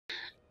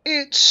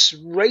It's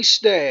race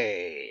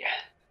day.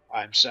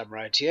 I'm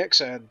SamuraiT-X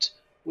and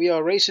we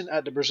are racing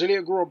at the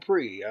Brazilian Grand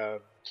Prix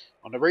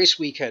on the race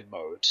weekend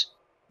mode.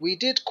 We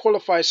did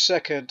qualify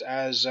second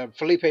as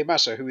Felipe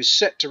Massa, who is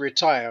set to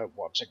retire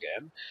once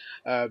again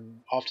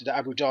after the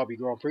Abu Dhabi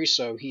Grand Prix,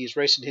 so he is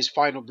racing his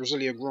final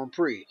Brazilian Grand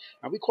Prix.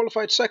 And we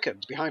qualified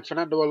second behind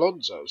Fernando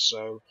Alonso,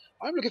 so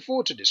I'm looking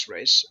forward to this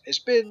race. It's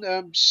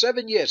been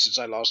 7 years since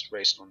I last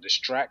raced on this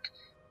track.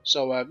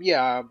 So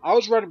I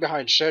was running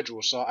behind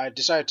schedule, so I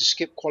decided to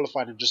skip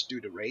qualifying and just do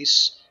the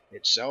race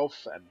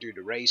itself and do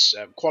the race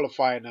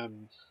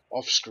qualifying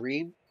off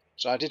screen.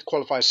 So I did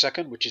qualify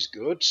second, which is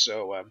good.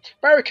 So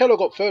Barrichello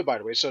got third, by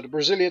the way. So the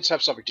Brazilians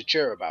have something to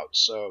cheer about.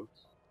 So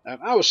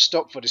I was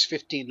stopped for this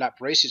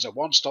 15-lap race. It's a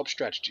one-stop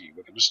strategy.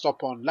 We're going to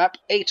stop on lap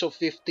 8 of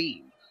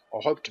 15,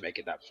 or hope to make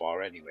it that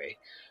far anyway.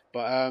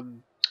 But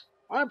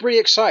I'm pretty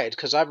excited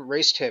because I haven't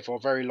raced here for a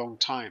very long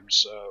time.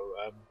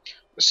 So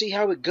let's see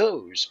how it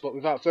goes. But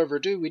without further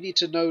ado, we need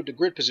to know the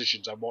grid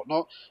positions and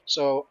whatnot.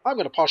 So I'm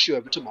going to pass you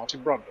over to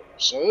Martin Brundle.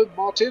 So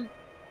Martin,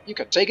 you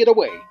can take it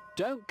away.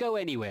 Don't go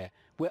anywhere.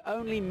 We're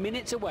only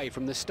minutes away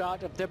from the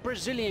start of the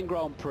Brazilian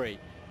Grand Prix,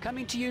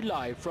 coming to you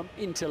live from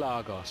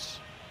Interlagos.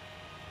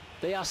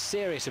 They are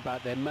serious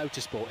about their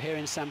motorsport here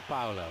in São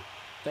Paulo.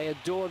 They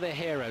adore their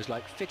heroes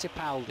like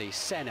Fittipaldi,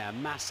 Senna,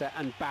 Massa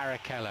and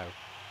Barrichello.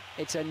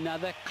 It's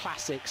another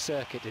classic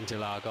circuit,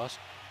 Interlagos,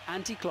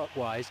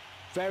 anti-clockwise,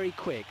 very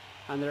quick,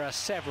 and there are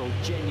several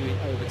genuine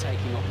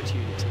overtaking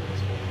opportunities.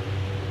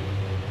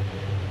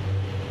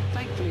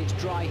 Thankfully it's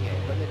dry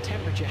here, but the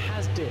temperature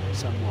has dipped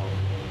somewhat.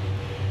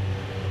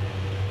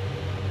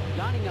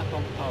 Lining up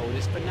on pole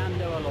is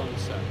Fernando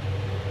Alonso.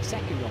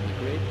 Second on the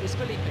grid is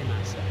Felipe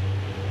Massa.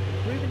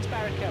 Rubens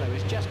Barrichello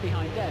is just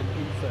behind them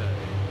in third.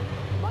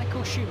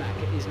 Michael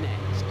Schumacher is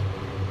next.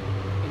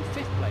 In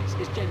fifth place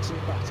is Jenson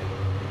Button.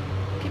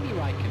 Kimi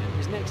Raikkonen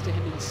is next to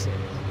him in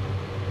sixth.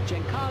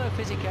 Giancarlo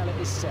Fisichella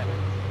is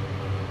seventh.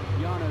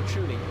 Jarno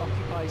Trulli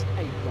occupies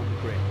eighth on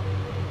the grid.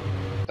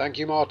 Thank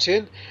you,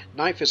 Martin.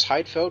 9th is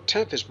Heidfeld,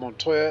 10th is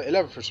Montoya,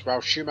 11th is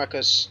Ralf Schumacher,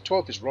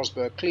 12th is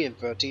Rosberg, Klein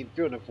 13th,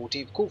 Villeneuve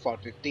 14th, Coulthard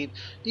 15th,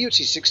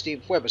 Liuzzi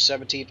 16th, Webber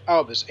 17th,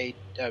 Albers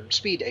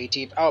Speed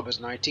 18th, Albers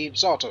 19th,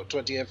 Zato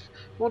 20th,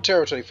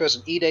 Montero 21st,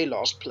 and Ide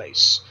last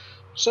place.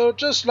 So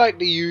just like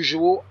the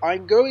usual,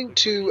 I'm going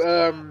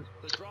to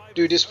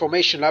do this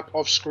formation lap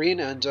off screen,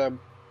 and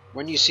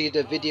when you see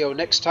the video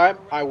next time,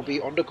 I will be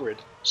on the grid.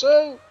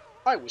 So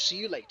I will see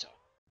you later.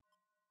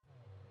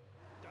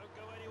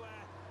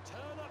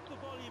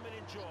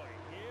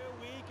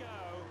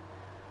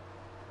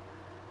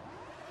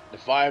 The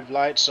 5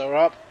 lights are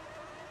up,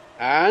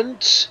 and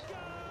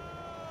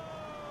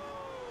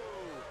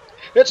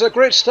it's a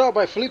great start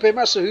by Felipe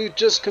Massa, who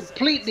just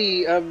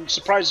completely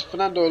surprised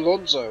Fernando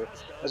Alonso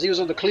as he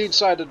was on the clean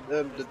side of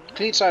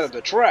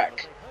the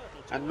track,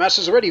 and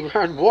Massa's already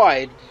ran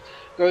wide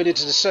going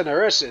into the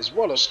center S's.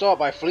 What a start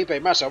by Felipe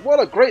Massa!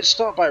 What a great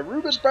start by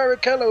Rubens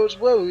Barrichello as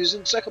well, who's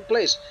in second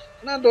place.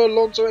 Fernando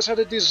Alonso has had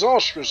a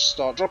disastrous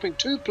start, dropping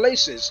 2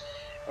 places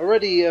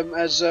already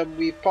as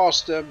we've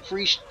passed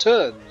 3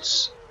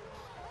 turns.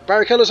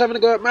 Barrichello's having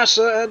to go at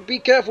Massa, and be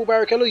careful,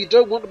 Barrichello, you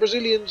don't want the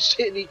Brazilians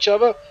hitting each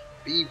other.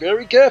 Be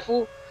very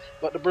careful.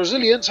 But the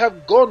Brazilians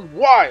have gone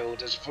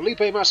wild as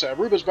Felipe Massa and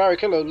Rubens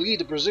Barrichello lead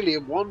the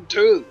Brazilian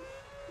 1-2.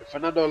 With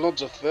Fernando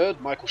Alonso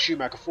third, Michael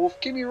Schumacher fourth,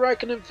 Kimi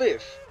Raikkonen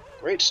fifth.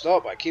 Great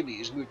start by Kimi,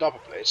 who's moved up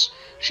a place.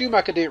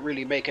 Schumacher didn't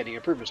really make any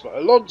improvements, but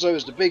Alonso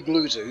is the big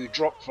loser who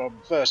dropped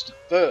from first to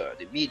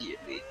third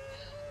immediately.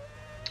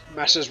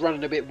 Massa's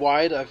running a bit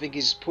wide. I think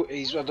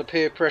he's under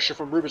peer pressure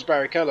from Rubens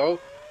Barrichello.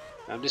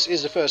 This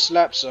is the first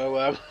lap,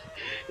 so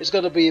it's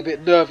going to be a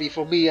bit nervy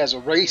for me as a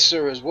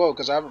racer as well,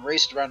 because I haven't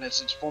raced around it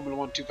since Formula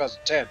 1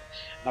 2010, and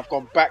I've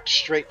gone back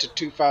straight to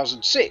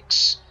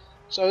 2006.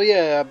 So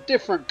yeah,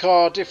 different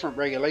car, different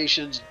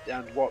regulations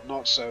and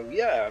whatnot, so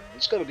yeah,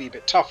 it's going to be a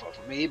bit tougher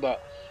for me,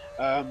 but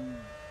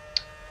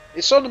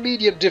it's on the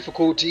medium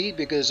difficulty,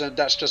 because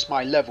that's just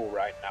my level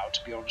right now,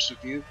 to be honest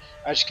with you.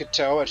 As you can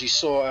tell, as you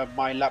saw,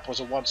 my lap was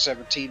a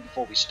 1:17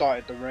 before we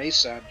started the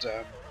race, and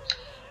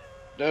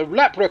the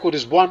lap record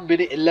is 1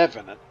 minute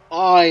 11, and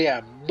I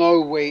am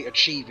no way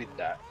achieving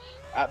that.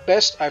 At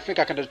best, I think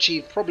I can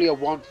achieve probably a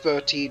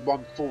 1:13,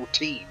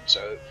 1:14.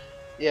 So,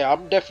 yeah,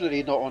 I'm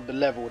definitely not on the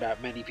level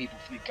that many people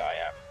think I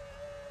am.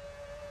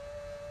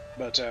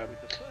 But,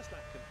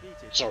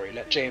 sorry,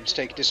 let James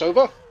take this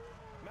over.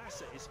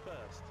 Massa is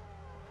first.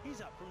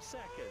 He's up from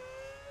second.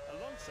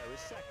 Alonso is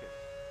second.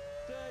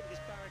 Third is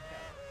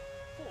Barrichello.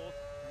 Fourth,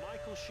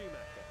 Michael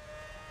Schumacher.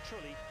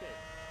 Trulli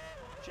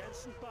fifth.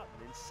 Jenson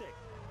Button in sixth.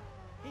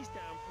 He's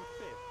down from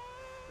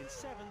fifth. In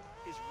seventh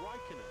is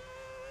Raikkonen,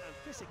 and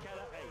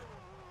Fisichella eighth.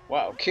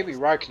 Wow, Kimi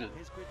Raikkonen.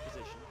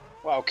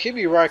 Wow,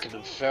 Kimi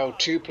Raikkonen fell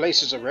 2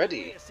 places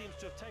already. Seems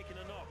to have taken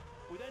a knock.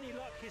 With any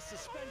luck, his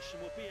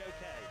suspension will be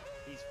okay.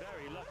 He's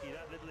very lucky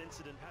that little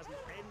incident hasn't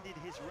ended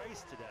his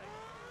race today.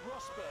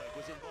 Rosberg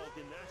was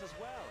involved in that as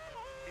well.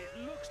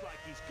 It looks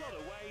like he's got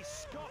away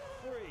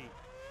scot-free.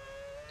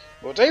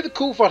 Well, David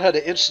Coulthard had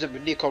an incident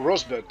with Nico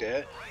Rosberg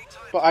there,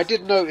 but I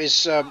did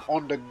notice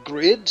on the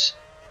grid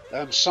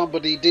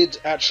somebody did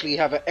actually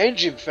have an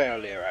engine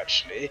failure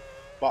actually,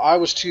 but I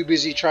was too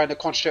busy trying to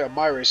concentrate on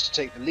my race to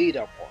take the lead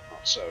and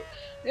whatnot. So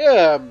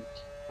yeah,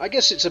 I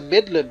guess it's a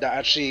Midland that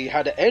actually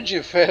had an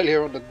engine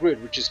failure on the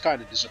grid, which is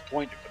kind of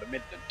disappointing for the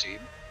Midland team.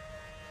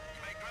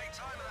 You make great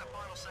time in that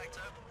final sector.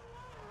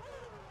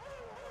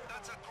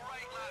 That's a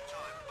great lap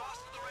time.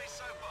 Faster the race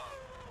so far.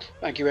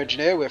 Thank you,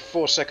 engineer. We're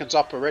 4 seconds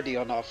up already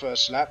on our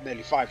first lap,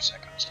 nearly 5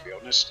 seconds to be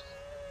honest.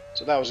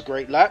 So that was a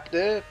great lap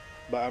there,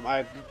 but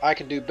I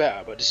can do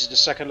better. But this is the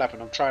second lap,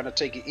 and I'm trying to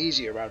take it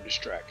easy around this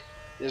track.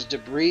 There's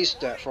debris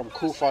that from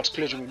Coulthard's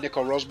collision with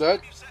Nico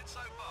Rosberg.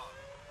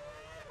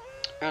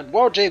 And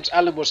while James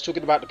Allen was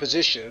talking about the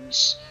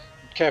positions,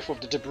 careful of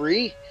the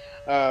debris,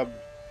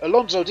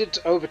 Alonso did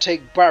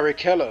overtake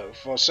Barrichello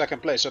for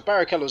second place. So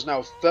Barrichello is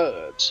now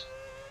third.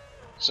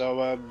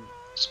 So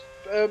it's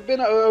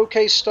been an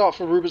okay start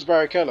for Rubens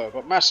Barrichello,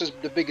 but Massa's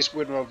the biggest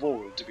winner of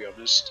all, to be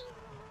honest,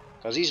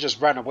 because he's just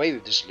ran away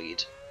with this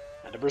lead.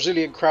 And the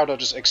Brazilian crowd are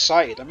just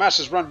excited. And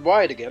Massa's run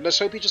wide again. Let's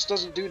hope he just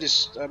doesn't do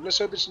this. Let's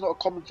hope it's not a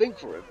common thing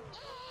for him,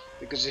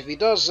 because if he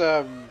does,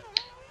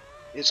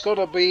 it's going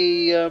to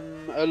be a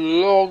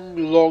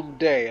long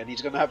day, and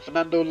he's going to have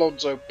Fernando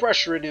Alonso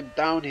pressuring him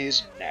down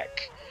his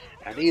neck.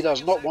 And he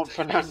does not want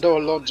Fernando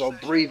Alonso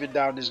breathing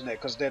down his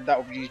neck, because then that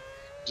would be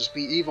just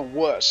be even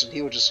worse, and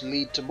he will just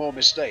lead to more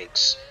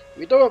mistakes.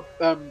 We don't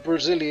want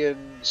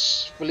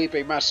Brazilians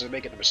Felipe Massa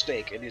making a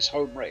mistake in his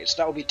home race.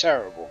 That would be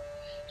terrible,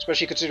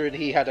 especially considering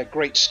he had a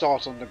great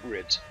start on the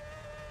grid.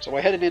 So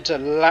we're heading into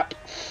lap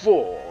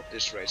 4 of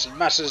this race, and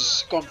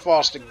Massa's gone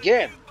fast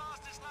again.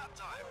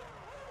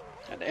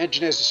 And the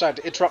engineers decided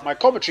to interrupt my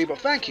commentary, but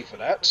thank you for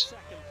that.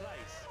 Second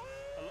place.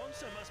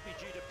 Alonso must be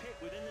due to pit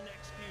within the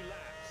next few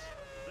laps.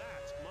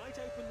 That might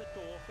open the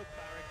door for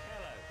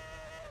Barrichello.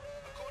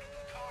 According to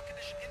the car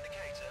condition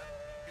indicator,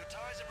 your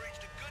tyres have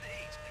reached a good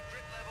heat and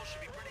grip level should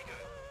be pretty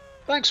good.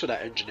 Thanks for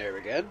that, engineer,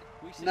 again.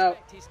 We Now,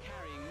 suspect he's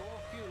carrying more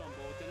fuel on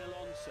board than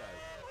Alonso,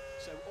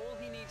 so all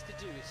he needs to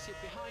do is sit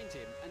behind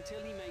him until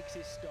he makes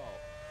his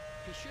stop.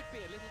 He should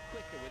be a little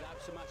quicker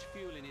without so much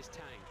fuel in his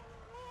tank.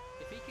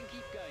 If he can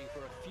keep going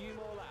for a few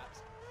more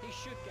laps, he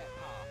should get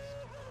past.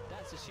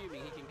 That's assuming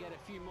he can get a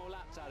few more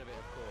laps out of it,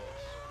 of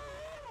course.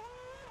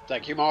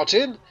 thank you,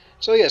 Martin.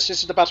 So yes,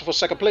 this is the battle for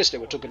second place that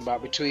we're talking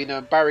about between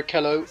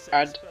Barrichello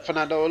and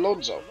Fernando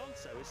Alonso.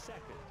 Alonso is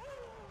second.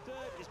 Third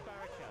is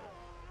Barrichello.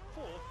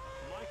 Fourth,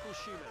 Michael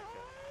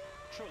Schumacher.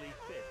 Trulli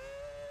fifth.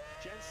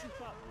 Jenson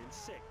Button in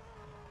sixth.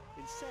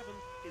 In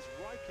seventh is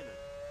Raikkonen.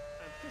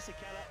 And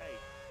Fisichella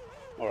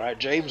eighth. Alright,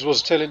 James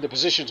was telling the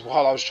positions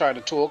while I was trying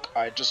to talk.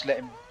 I just let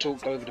him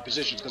talk over the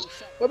positions because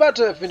we're about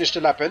to finish the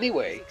lap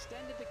anyway. He's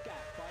extended the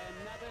gap by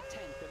another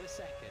tenth of a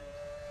second.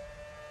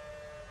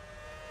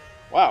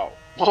 Wow,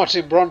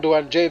 Martin Brundle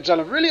and James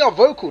Allen really are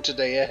vocal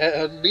today,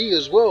 and me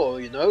as well,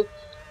 you know.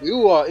 We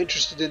all are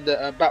interested in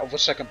the battle for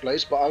second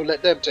place, but I'll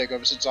let them take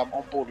over since I'm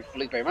on board with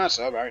Felipe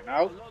Massa right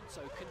now.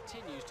 Alonso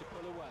continues to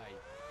pull away.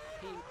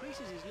 He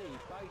increases his lead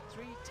by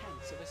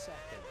 0.3 of a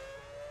second.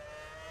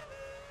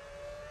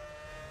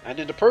 And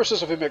in the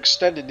process of him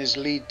extending his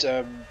lead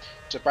to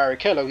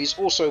Barrichello, he's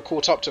also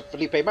caught up to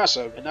Felipe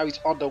Massa, and now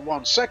he's under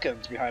 1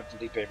 second behind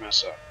Felipe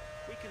Massa.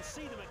 We can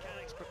see the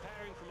mechanics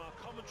preparing from our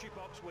commentary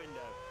box window.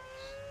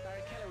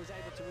 Barrichello was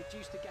able to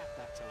reduce the gap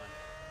that time.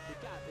 The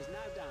gap is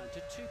now down to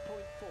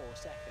 2.4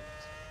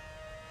 seconds.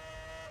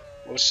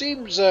 Well, it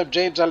seems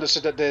James Allen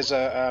said that there's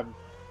a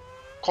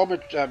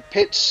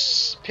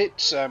pits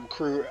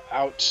crew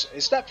out.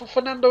 Is that for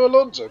Fernando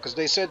Alonso? Because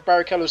they said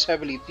Barrichello's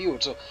heavily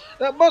fueled, so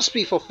that must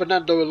be for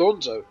Fernando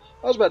Alonso.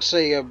 I was about to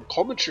say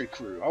commentary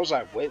crew. I was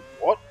like, wait,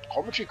 what?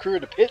 Commentary crew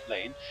in the pit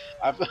lane?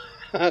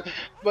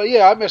 But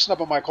yeah, I'm messing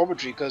up on my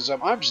commentary because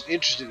I'm just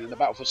interested in the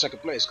battle for second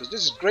place, because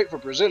this is great for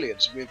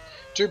Brazilians with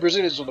 2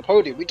 Brazilians on the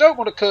podium. We don't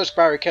want to curse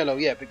Barrichello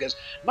yet, because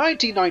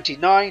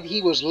 1999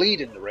 he was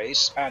leading the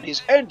race and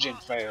his engine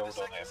failed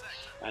on him.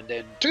 And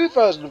then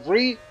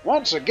 2003,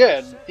 once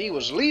again, he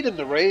was leading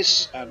the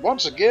race, and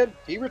once again,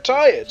 he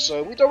retired.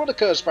 So we don't want to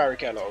curse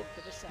Barrichello.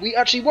 We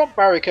actually want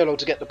Barrichello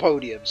to get the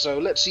podium, so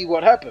let's see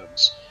what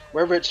happens.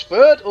 Whether it's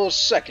third or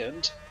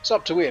second, it's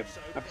up to him.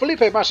 And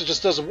Felipe Massa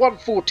just does a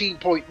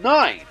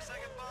 1:14.9.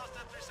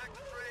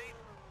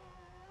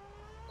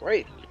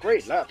 Great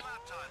lap.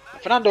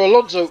 And Fernando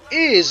Alonso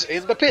is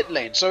in the pit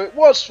lane, so it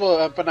was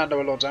for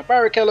Fernando Alonso. And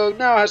Barrichello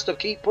now has to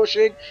keep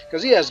pushing,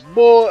 because he has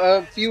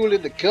more fuel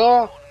in the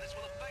car.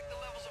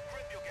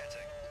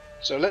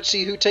 So let's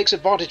see who takes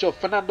advantage of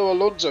Fernando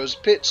Alonso's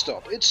pit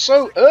stop. It's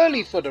so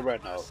early for the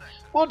Renault.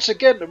 Once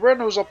again, the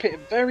Renaults are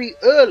pitting very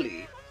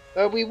early.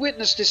 We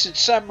witnessed this in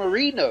San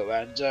Marino,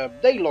 and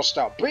they lost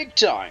out big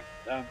time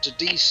to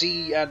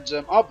DC and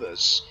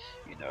others,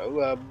 you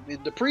know,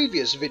 in the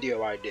previous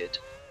video I did.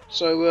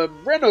 So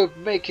Renault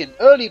making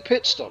early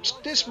pit stops.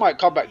 This might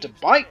come back to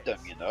bite them,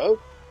 you know.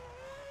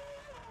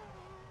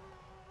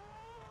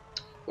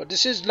 But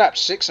this is lap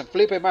 6 and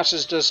Felipe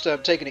Massa's just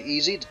taking it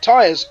easy. The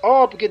tyres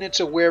are beginning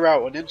to wear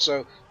out on him,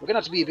 so we're going to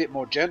have to be a bit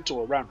more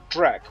gentle around the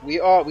track.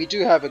 We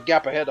do have a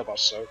gap ahead of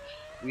us, so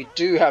we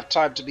do have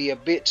time to be a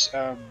bit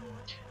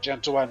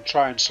gentle and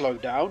try and slow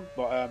down.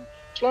 But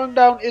slowing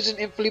down isn't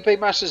in Felipe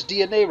Massa's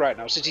DNA right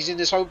now, since he's in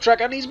his home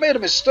track and he's made a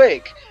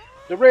mistake.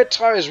 The red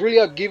tyres really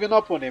are giving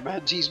up on him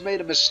and he's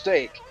made a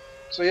mistake.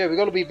 So yeah, we've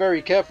got to be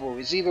very careful.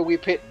 It's either we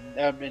pit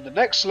in the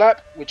next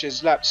lap, which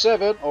is lap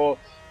 7, or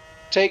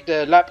take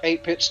the lap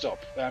 8 pit stop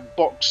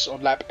box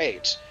on lap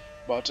 8.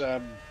 But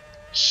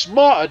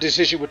smarter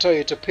decision would tell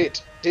you to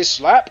pit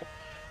this lap,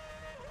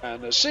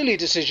 and a silly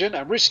decision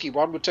and risky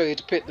one would tell you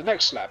to pit the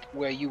next lap,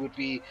 where you would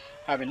be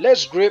having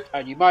less grip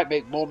and you might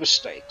make more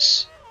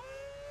mistakes.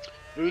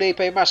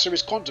 Felipe Massa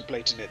is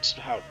contemplating it,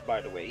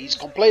 by the way. He's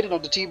complaining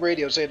on the team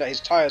radio saying that his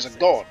tyres are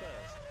gone.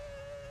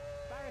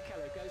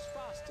 Barrichello goes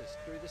fastest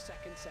through the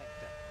second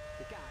sector.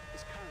 The gap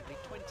is currently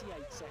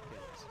 28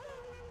 seconds.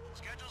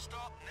 Schedule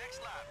stop,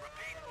 next lap.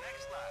 Repeat,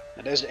 next lap.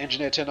 And there's the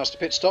engineer telling us to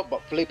pit stop,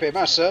 but Felipe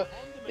Massa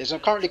is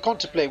currently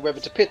contemplating whether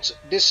to pit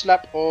this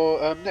lap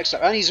or next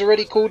lap. And he's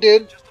already called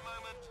in. Just a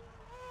moment.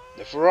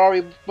 The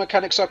Ferrari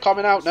mechanics are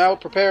coming out now,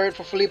 preparing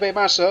for Felipe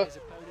Massa. His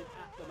opponent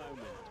at the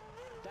moment.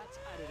 That's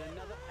added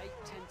another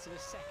 0.8 of a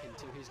second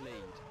to his lead.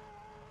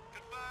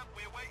 Confirm,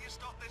 we await your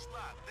stop this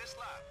lap. This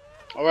lap.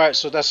 Alright,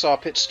 so that's our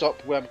pit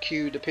stop.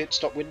 Cue the pit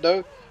stop window.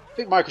 I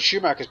think Michael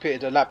Schumacher's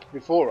pitted a lap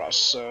before us,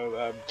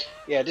 so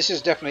yeah, this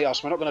is definitely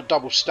us. We're not going to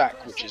double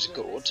stack, which is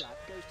good. This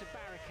lap goes to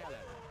Barrichello.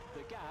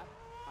 The gap,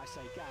 I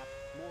say gap,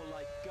 more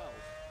like gulf,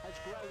 has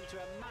grown to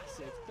a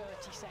massive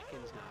 30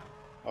 seconds now.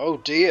 Oh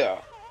dear.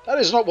 That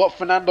is not what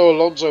Fernando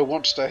Alonso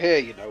wants to hear,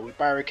 you know, with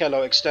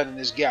Barrichello extending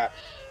his gap.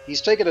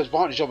 He's taken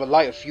advantage of a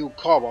lighter fuel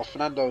car while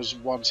Fernando's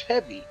one's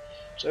heavy.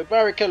 So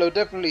Barrichello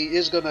definitely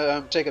is going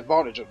to take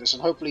advantage of this,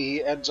 and hopefully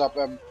he ends up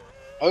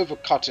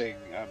overcutting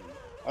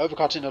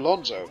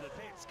Alonso.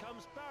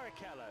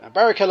 And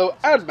Barrichello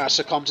and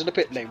Massa comes in the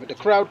pit lane with the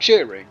crowd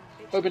cheering,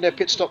 hoping their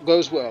pit stop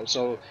goes well.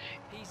 So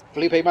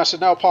Felipe Massa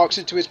now parks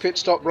into his pit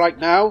stop right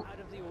now.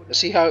 Let's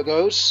see how it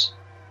goes.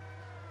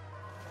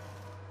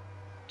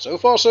 So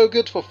far so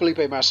good for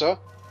Felipe Massa.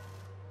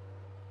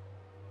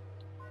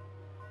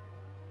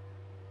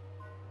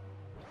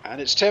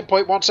 And it's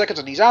 10.1 seconds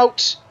and he's out.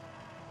 Is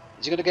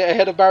he going to get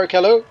ahead of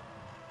Barrichello?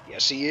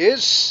 Yes, he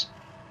is.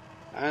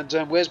 And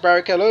where's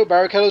Barrichello?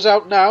 Barrichello's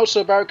out now,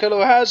 so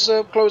Barrichello has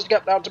closed the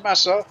gap down to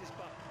Massa.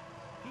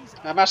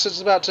 Now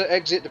Massa's about to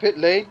exit the pit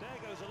lane.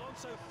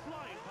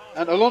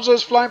 And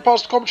Alonso's flying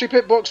past the commentary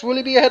pit box. Will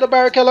he be ahead of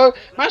Barrichello?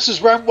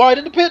 Massa's ran wide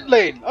in the pit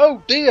lane.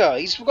 Oh dear,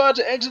 he's forgot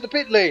to exit the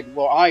pit lane.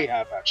 Well, I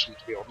have actually,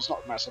 to be honest.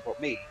 Not Massa,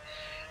 but me.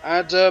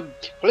 And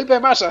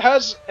Felipe Massa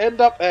has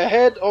ended up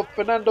ahead of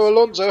Fernando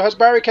Alonso. Has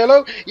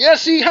Barrichello?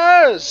 Yes, he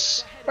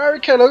has!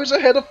 Barrichello is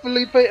ahead of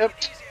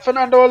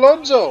Fernando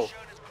Alonso.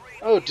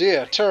 Oh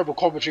dear, terrible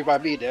commentary by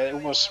me there.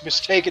 Almost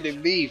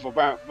mistaken me for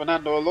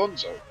Fernando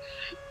Alonso.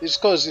 It's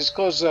because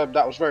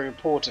that was very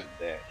important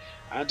there.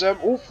 And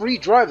all three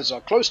drivers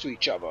are close to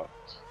each other.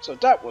 So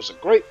that was a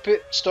great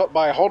pit stop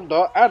by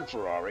Honda and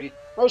Ferrari.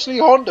 Mostly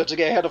Honda to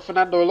get ahead of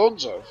Fernando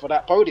Alonso for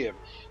that podium.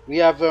 We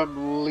have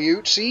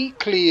Liuzzi,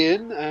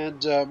 Klein,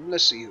 and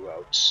let's see who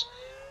else.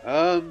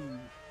 I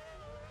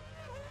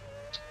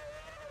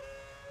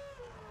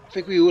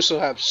think we also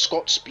have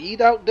Scott Speed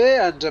out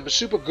there and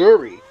Super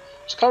Guri.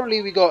 So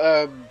currently we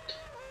got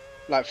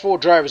like 4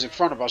 drivers in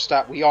front of us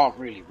that we aren't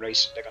really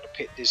racing. They're going to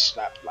pit this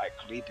lap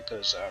likely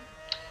because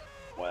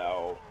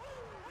well,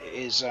 it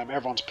is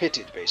everyone's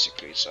pitted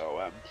basically.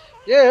 So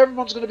yeah,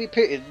 everyone's going to be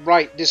pitting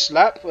right this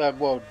lap.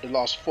 Well, the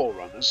last 4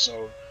 runners.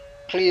 So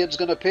Klein's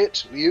going to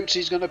pit,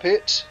 Liuzzi's going to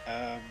pit,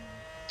 and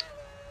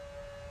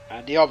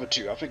the other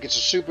 2. I think it's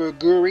a Super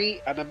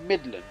Guri and a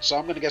Midland. So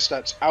I'm going to guess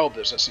that's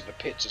Albers that's in the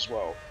pits as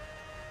well.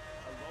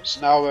 So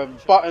now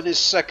Button is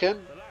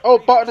second. Oh,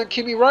 Button and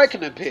Kimi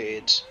Raikkonen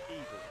pitted.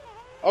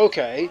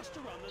 Okay,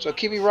 so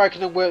Kimi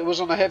Raikkonen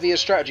was on a heavier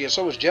strategy, and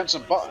so was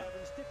Jenson Button.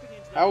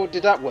 How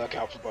did that work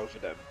out for both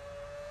of them?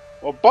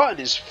 Well,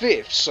 Button is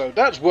 5th, so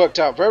that's worked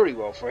out very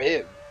well for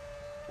him.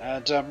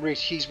 And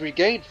he's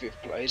regained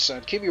 5th place,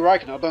 and Kimi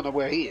Raikkonen, I don't know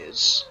where he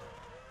is.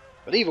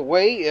 But either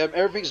way,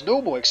 everything's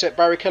normal, except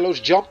Barrichello's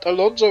jumped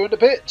Alonso in the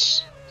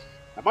pits.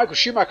 And Michael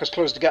Schumacher's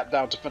closed the gap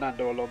down to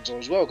Fernando Alonso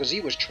as well, because he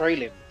was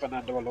trailing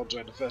Fernando Alonso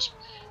in the first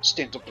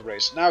stint of the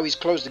race. Now he's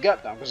closed the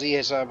gap down, because he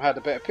has had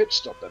a better pit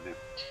stop than him.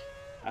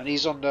 And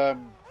he's on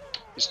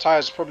his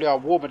tyres probably are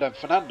warmer than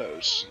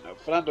Fernando's. You know,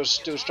 Fernando's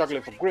still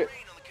struggling for grip.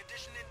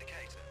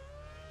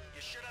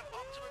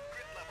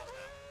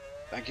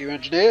 Thank you,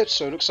 engineer.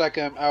 So it looks like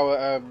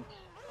our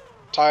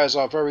tyres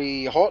are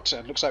very hot,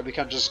 and looks like we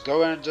can just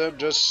go and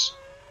just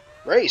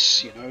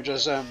race. You know,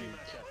 just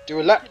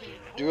do a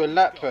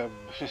lap of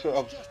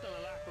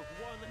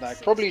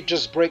like probably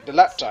just break the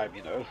lap time.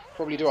 You know,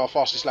 probably do our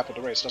fastest lap of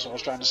the race. That's what I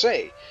was trying to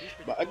say.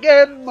 But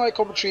again, my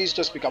commentary is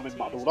just becoming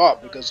muddled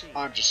up because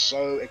I'm just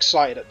so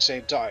excited at the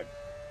same time.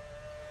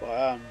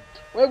 But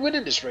we're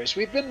winning this race.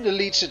 We've been in the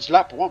lead since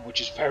lap 1,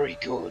 which is very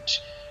good.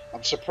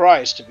 I'm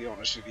surprised, to be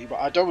honest with you, but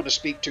I don't want to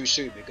speak too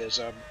soon because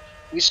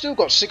we still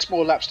got 6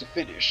 more laps to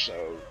finish,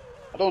 so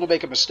I don't want to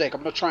make a mistake.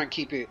 I'm going to try and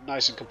keep it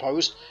nice and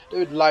composed.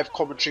 Doing live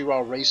commentary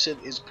while racing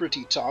is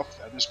pretty tough,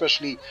 and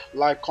especially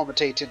live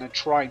commentating and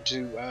trying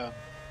to,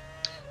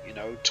 you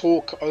know,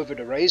 talk over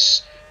the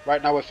race.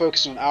 Right now we're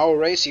focusing on our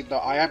race, even though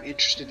I am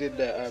interested in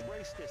the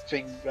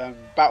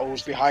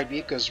battles behind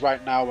me, because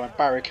right now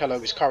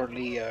Barrichello is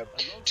currently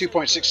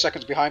 2.6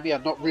 seconds behind me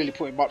and not really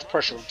putting much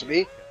pressure onto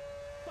me.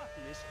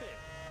 Button is fifth.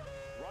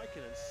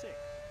 Raikkonen sixth.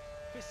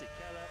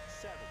 Fisichella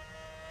seventh.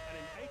 And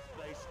in eighth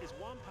place is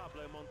Juan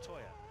Pablo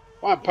Montoya.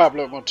 Juan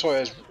Pablo Montoya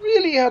has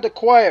really had a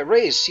quiet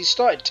race. He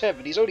started 10th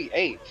and he's only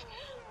 8th.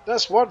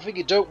 That's one thing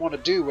you don't want to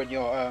do when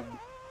you're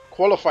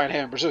qualifying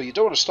here in Brazil. You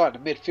don't want to start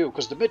in the midfield,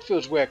 because the midfield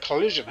is where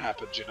collision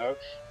happens, you know.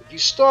 If you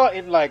start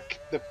in like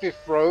the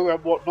 5th row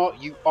and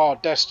whatnot, you are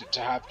destined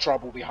to have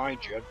trouble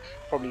behind you and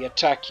probably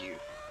attack you.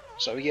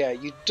 So yeah,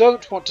 you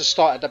don't want to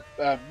start at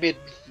the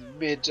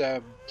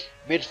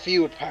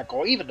midfield pack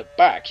or even the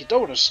back. You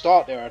don't want to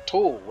start there at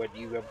all when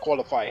you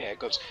qualify here,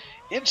 because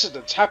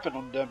incidents happen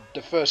on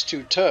the first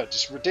 2 turns.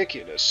 It's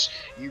ridiculous.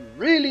 You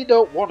really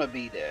don't want to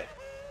be there.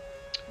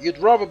 You'd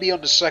rather be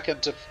on the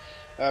second to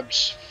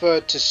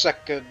third to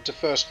second to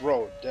first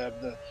row,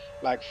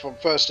 like from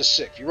first to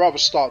 6th. You rather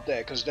start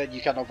there, because then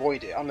you can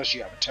avoid it unless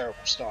you have a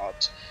terrible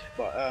start.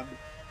 But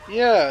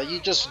yeah, you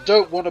just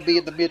don't want to be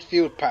in the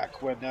midfield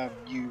pack when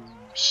you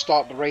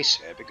start the race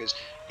here, because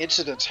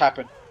incidents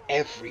happen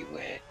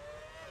everywhere.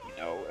 You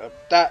know,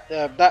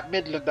 that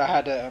Midland that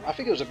had I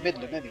think it was a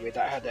Midland anyway,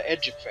 that had an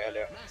engine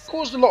failure,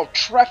 caused a lot of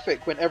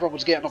traffic when everyone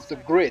was getting off the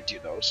grid, you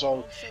know,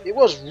 so it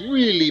was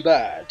really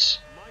bad.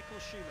 Michael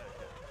Schumacher.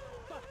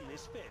 Button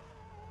is fifth.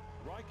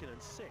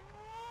 Raikkonen sixth.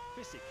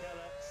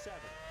 Fisichella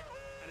seventh.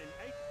 And in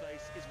eighth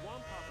place is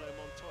Juan Pablo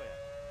Montoya.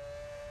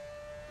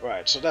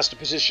 Right, so that's the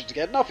positions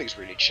again. Nothing's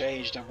really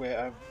changed, and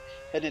we're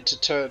heading to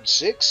turn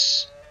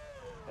 6,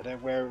 and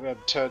then we're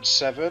turn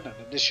 7, and then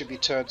this should be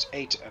turns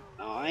 8 and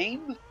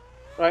 9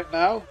 right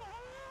now.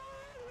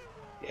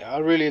 Yeah, I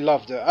really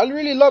love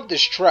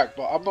this track,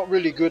 but I'm not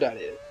really good at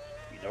it.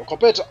 You know,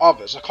 compared to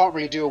others, I can't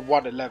really do a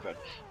 111.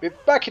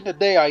 But back in the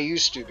day, I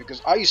used to,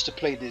 because I used to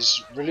play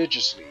this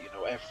religiously. You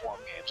know, F1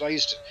 games. I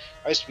used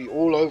to be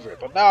all over it,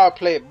 but now I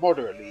play it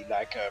moderately,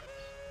 like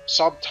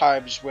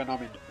sometimes when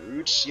I'm in the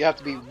moods. You have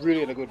to be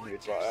really in a good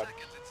mood, but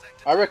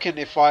I reckon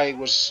if I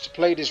was to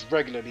play this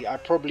regularly, I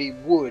probably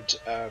would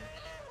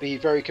be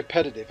very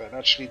competitive and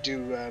actually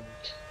do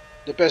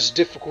the best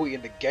difficulty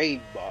in the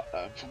game. But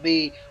for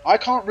me, I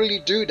can't really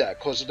do that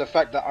because of the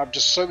fact that I'm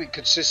just so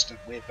inconsistent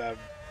with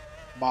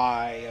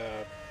my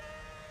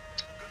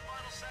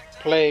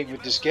playing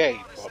with this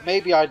game. But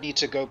maybe I need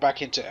to go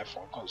back into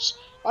F1, because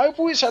I've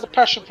always had a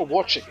passion for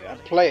watching it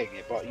and playing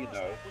it, but you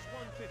know,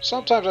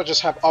 sometimes I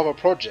just have other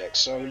projects.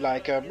 So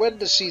like when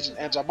the season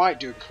ends, I might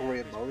do a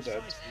career mode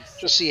and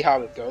just see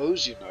how it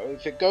goes. You know,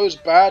 if it goes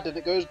bad, then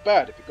it goes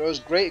bad. If it goes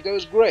great, it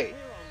goes great. We're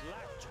on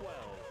lap 12.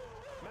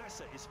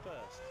 Massa is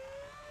first.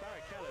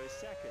 Barrichello is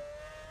second.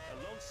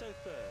 Alonso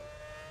third.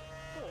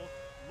 Fourth,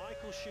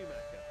 Michael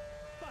Schumacher.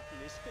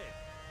 Button is fifth.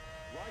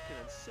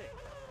 Raikkonen sixth.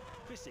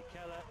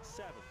 Fisichella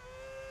seventh.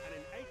 And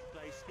in eighth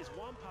place is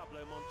Juan Pablo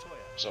Montoya.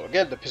 So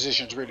again, the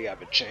positions really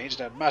haven't changed,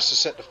 and Massa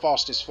set the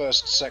fastest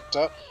first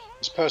sector,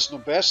 his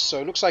personal best, so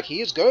it looks like he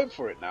is going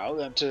for it now,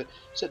 and to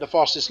set the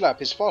fastest lap.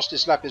 His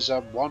fastest lap is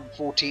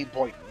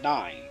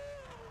 1:14.9,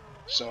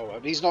 so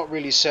he's not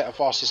really set a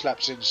fastest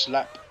lap since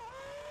lap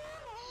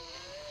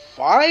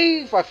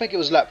 5. I think it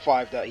was lap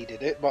 5 that he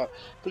did it, but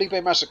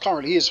Felipe Massa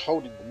currently is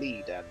holding the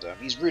lead, and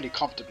he's really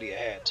comfortably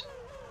ahead.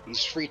 He's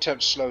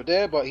 3/10 slow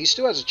there, but he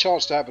still has a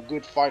chance to have a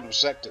good final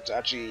sector to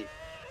actually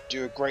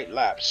do a great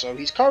lap. So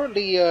he's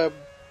currently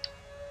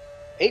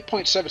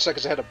 8.7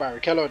 seconds ahead of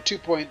Barrichello and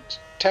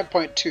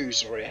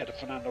 10.2 ahead of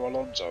Fernando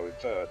Alonso in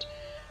third.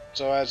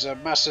 So as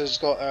Massa's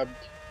got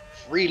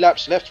 3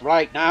 laps left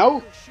right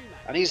now,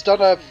 and he's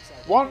done a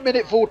 1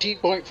 minute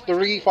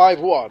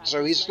 14.351.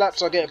 So his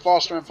laps are getting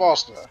faster and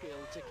faster.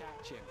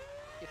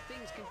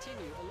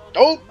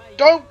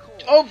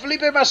 Oh,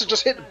 Felipe Massa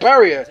just hit the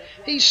barrier.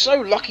 He's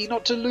so lucky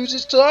not to lose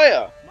his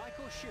tyre.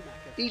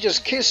 He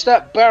just kissed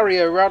that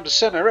barrier around the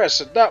center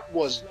S, and that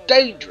was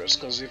dangerous,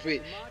 because if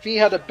he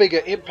had a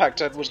bigger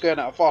impact and was going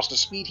at a faster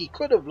speed, he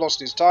could have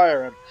lost his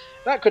tyre, and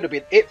that could have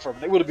been it for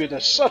him. It would have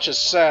been such a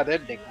sad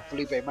ending for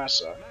Felipe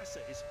Massa. Massa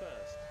is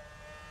first.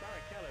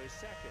 Barrichello is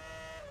second.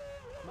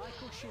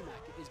 Michael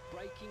Schumacher is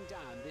breaking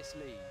down this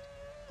lead.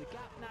 The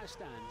gap now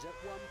stands at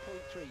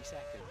 1.3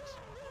 seconds.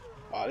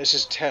 This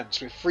is tense.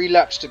 With 3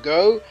 laps to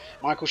go,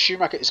 Michael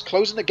Schumacher is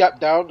closing the gap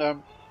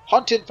down,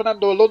 hunting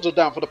Fernando Alonso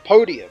down for the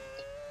podium.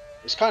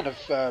 It's kind of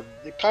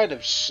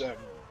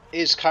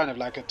is kind of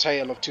like a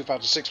tale of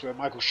 2006, where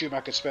Michael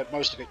Schumacher spent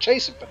most of it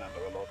chasing Fernando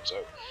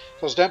Alonso,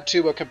 because them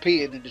two were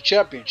competing in the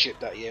championship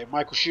that year.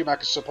 Michael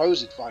Schumacher's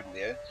supposed final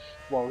year,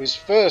 well, his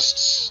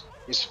first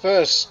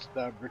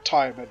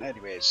retirement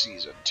anyway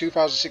season.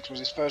 2006 was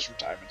his first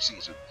retirement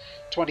season.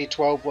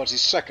 2012 was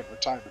his second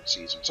retirement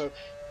season. So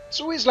It's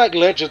always like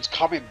legends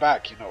coming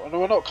back, you know. And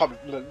we're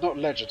not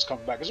legends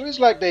coming back. It's always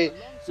like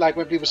like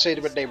when people say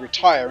that when they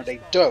retire and they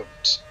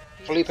don't.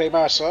 Felipe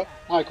Massa,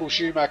 Michael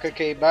Schumacher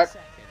came back.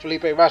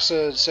 Felipe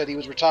Massa said he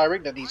was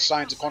retiring, then he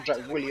signs a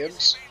contract with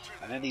Williams,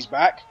 and then he's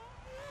back.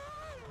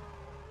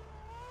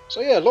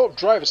 So yeah, a lot of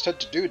drivers tend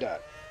to do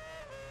that.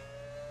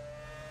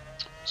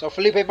 So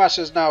Felipe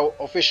Massa is now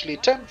officially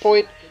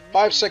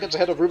 10.5 seconds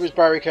ahead of Rubens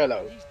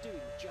Barrichello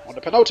on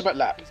the penultimate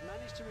lap.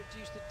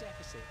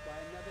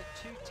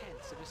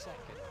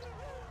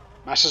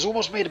 Massa's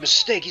almost made a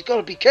mistake. He's got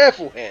to be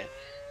careful here.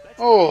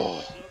 Oh.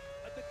 Look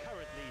at the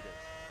current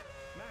leaders.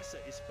 Massa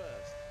is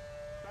first.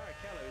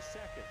 Barrichello is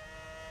second.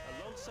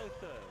 Alonso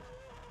third.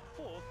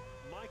 Fourth,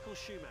 Michael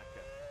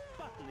Schumacher.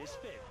 Button is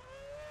fifth.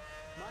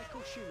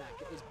 Michael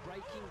Schumacher is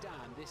breaking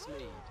down this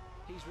lead.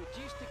 He's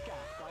reduced the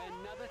gap by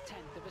another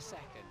tenth of a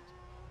second.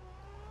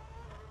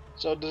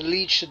 So the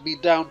lead should be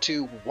down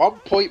to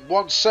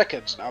 1.1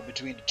 seconds now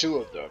between the two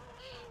of them.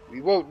 We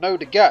won't know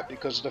the gap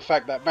because of the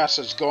fact that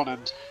Massa's gone,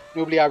 and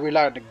normally I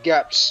rely on the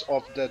gaps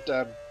of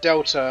the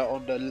delta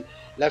on the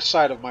left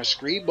side of my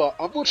screen, but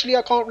unfortunately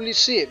I can't really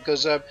see it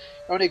because it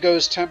only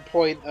goes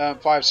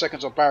 10.5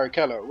 seconds on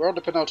Barrichello. We're on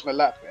the penultimate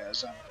lap here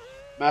as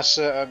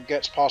Massa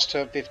gets past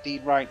turn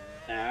 15 right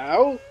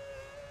now,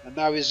 and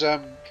now he's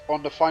on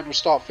the final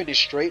start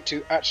finish straight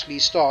to actually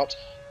start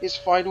his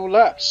final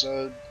lap.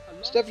 So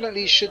this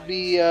definitely should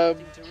be a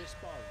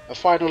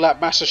final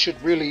lap Massa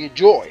should really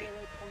enjoy.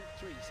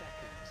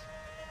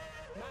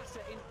 Massa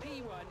in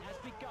P1 has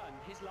begun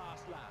his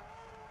last lap.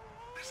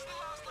 This is the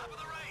last lap of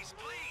the race.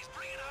 Please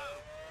bring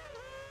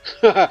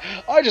it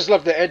home. I just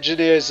love the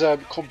engineer's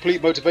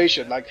complete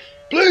motivation. Like,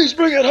 please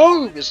bring it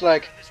home. It's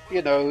like,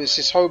 you know, it's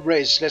his home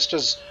race. Let's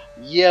just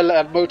yell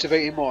and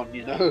motivate him on.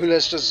 You know,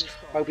 let's just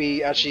hope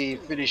he actually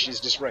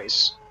finishes this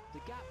race. The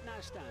gap now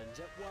stands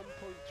at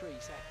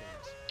 1.3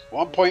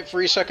 seconds.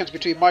 1.3 seconds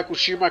between Michael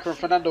Schumacher and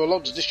Fernando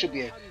Alonso. This should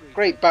be a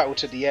great battle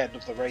to the end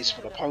of the race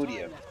for the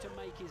podium. To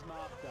make his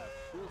mark, though,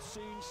 we'll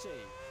soon see.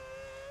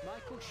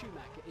 Michael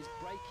Schumacher is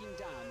breaking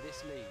down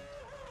this lead.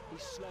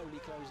 He's slowly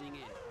closing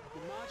in.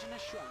 The margin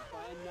has shrunk by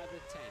another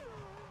 10.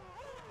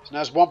 So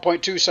now it's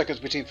 1.2 seconds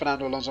between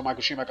Fernando Alonso and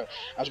Michael Schumacher,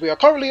 as we are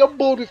currently on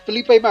board with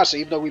Felipe Massa,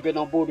 even though we've been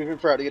on board with him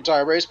throughout the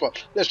entire race,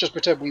 but let's just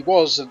pretend we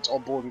wasn't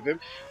on board with him.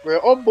 We're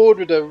on board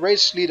with the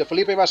race leader,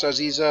 Felipe Massa, as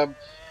he's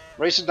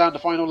racing down the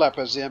final lap,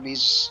 as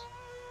he's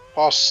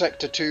past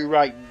sector 2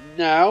 right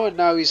now, and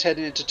now he's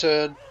heading into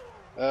turn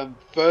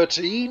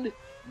 13.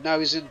 Now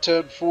he's in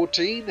turn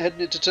 14,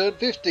 heading into turn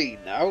 15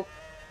 now.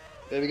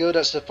 There we go,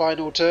 that's the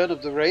final turn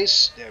of the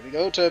race. There we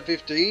go, turn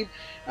 15.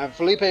 And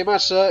Felipe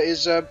Massa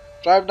is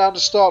driving down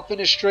the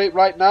start-finish straight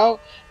right now.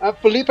 And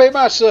Felipe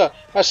Massa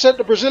has sent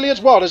the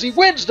Brazilians wild as he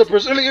wins the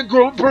Brazilian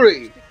Grand Prix.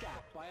 The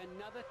gap by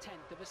another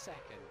tenth of a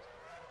second.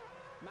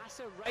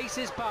 Massa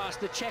races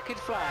past the checkered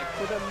flag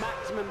for the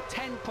maximum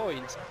 10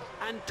 points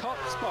and top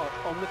spot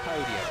on the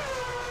podium.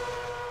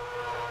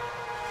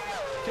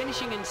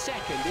 Finishing in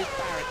second is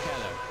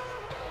Barrichello.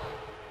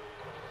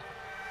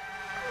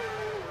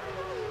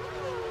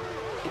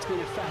 It's been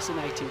a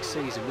fascinating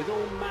season with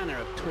all manner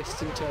of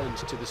twists and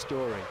turns to the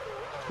story.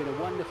 It's been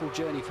a wonderful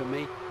journey for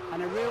me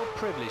and a real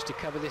privilege to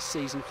cover this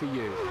season for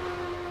you.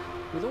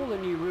 With all the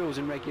new rules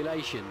and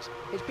regulations,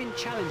 it's been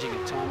challenging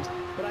at times,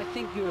 but I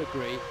think you'll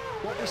agree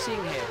what we're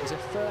seeing here is a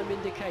firm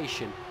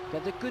indication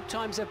that the good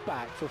times are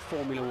back for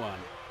Formula One.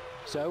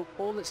 So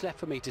all that's left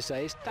for me to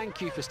say is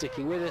thank you for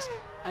sticking with us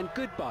and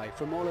goodbye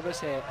from all of us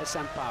here at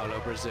Sao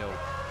Paulo, Brazil.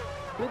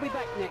 We'll be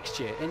back next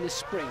year in the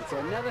spring for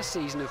another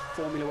season of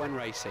Formula One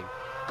racing.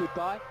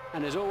 Goodbye,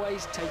 and as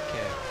always, take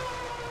care.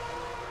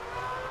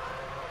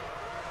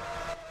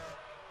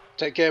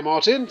 Take care,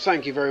 Martin.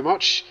 Thank you very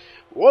much.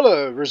 What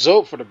a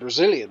result for the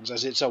Brazilians,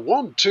 as it's a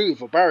 1-2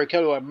 for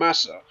Barrichello and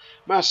Massa.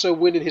 Massa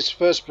winning his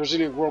first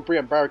Brazilian Grand Prix,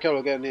 and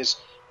Barrichello getting his,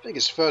 I think,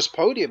 his first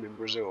podium in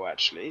Brazil.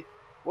 Actually,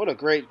 what a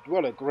great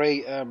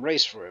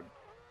race for him.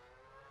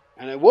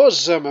 And it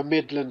was a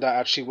Midland that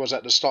actually was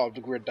at the start of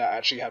the grid that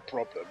actually had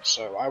problems.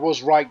 So I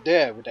was right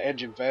there with the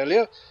engine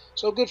failure.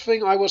 So good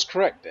thing I was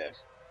correct there.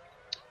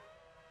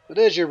 But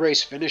there's your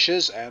race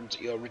finishes and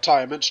your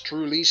retirements: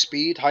 Trulli,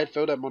 Speed,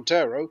 Heidfeld and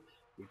Montero,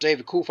 with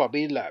David Coulthard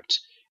being lapped.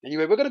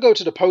 Anyway, we're going to go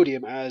to the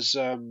podium as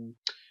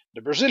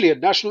the Brazilian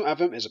national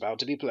anthem is about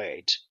to be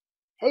played.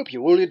 Hope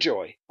you all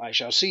enjoy. I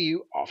shall see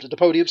you after the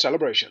podium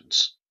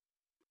celebrations.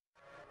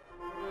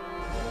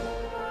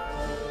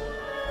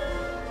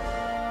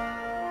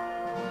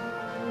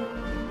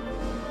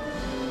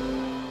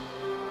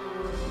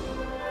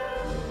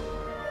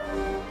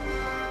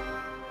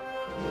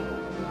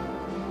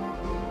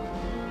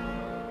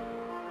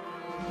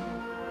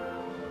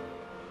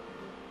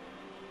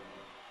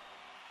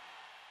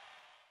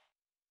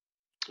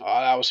 Oh,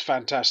 that was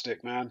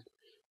fantastic, man.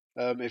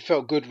 It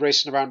felt good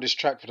racing around this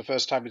track for the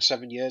first time in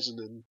 7 years, and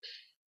then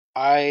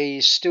I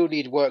still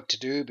need work to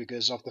do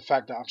because of the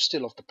fact that I'm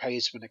still off the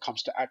pace when it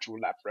comes to actual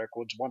lap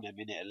records. 1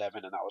 minute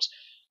 11, and that was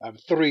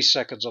 3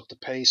 seconds off the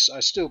pace.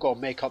 I still got to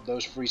make up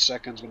those 3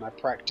 seconds when I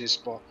practice,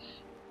 but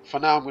for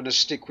now I'm going to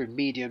stick with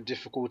medium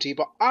difficulty,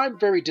 but I'm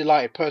very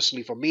delighted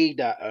personally for me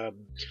that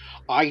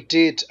I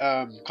did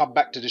come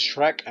back to this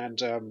track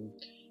and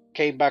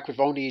came back with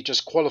only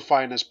just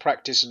qualifying as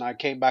practice, and I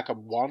came back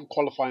and won,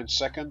 qualifying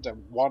second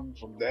and won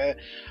from there.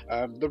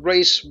 The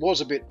race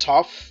was a bit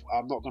tough,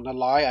 I'm not going to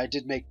lie, I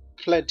did make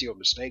plenty of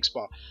mistakes,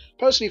 but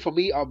personally for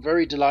me I'm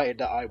very delighted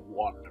that I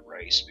won the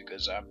race,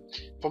 because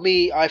for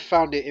me I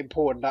found it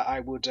important that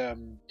I would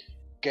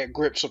get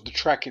grips of the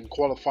track in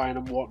qualifying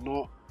and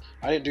whatnot.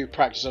 I didn't do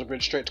practice, I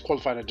went straight to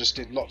qualifying. I just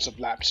did lots of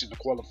laps in the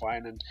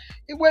qualifying and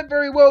it went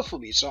very well for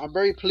me, so I'm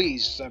very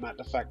pleased at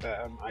the fact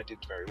that I did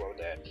very well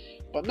there.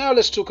 But now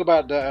let's talk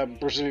about the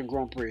Brazilian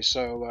Grand Prix.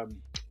 So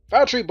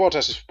Valtteri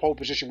Bottas is pole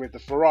position with the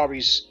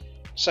Ferraris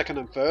second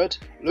and third.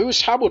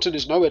 Lewis Hamilton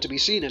is nowhere to be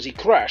seen as he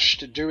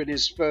crashed during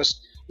his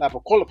first lap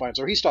of qualifying,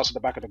 so he starts at the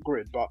back of the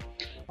grid, but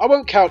I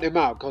won't count him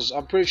out because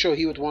I'm pretty sure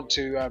he would want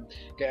to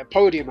get a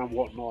podium and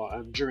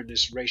whatnot during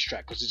this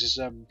racetrack, because it is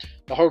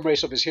the home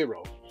race of his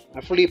hero.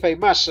 And Felipe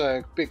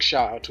Massa, big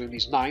shout out to him,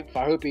 he's 9th.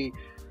 I hope he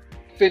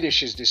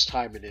finishes this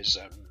time in his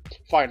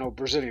final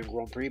Brazilian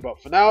Grand Prix.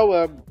 But for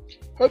now,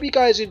 hope you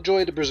guys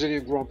enjoy the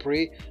Brazilian Grand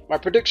Prix. My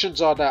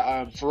predictions are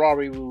that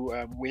Ferrari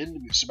will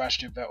win with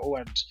Sebastian Vettel,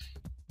 and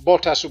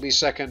Bottas will be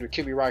second with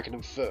Kimi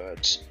Räikkönen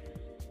third.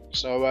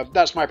 So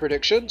that's my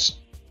predictions.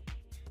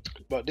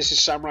 But this is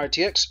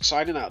SamuraiT-X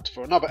signing out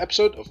for another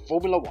episode of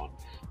Formula 1.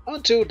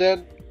 Until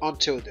then,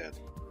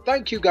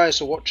 thank you guys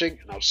for watching,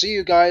 and I'll see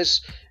you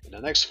guys in the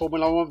next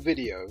Formula 1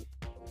 video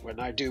when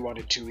I do one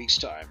in 2 weeks'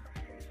 time.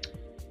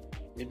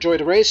 Enjoy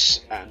the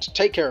race and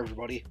take care,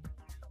 everybody.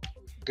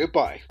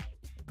 Goodbye.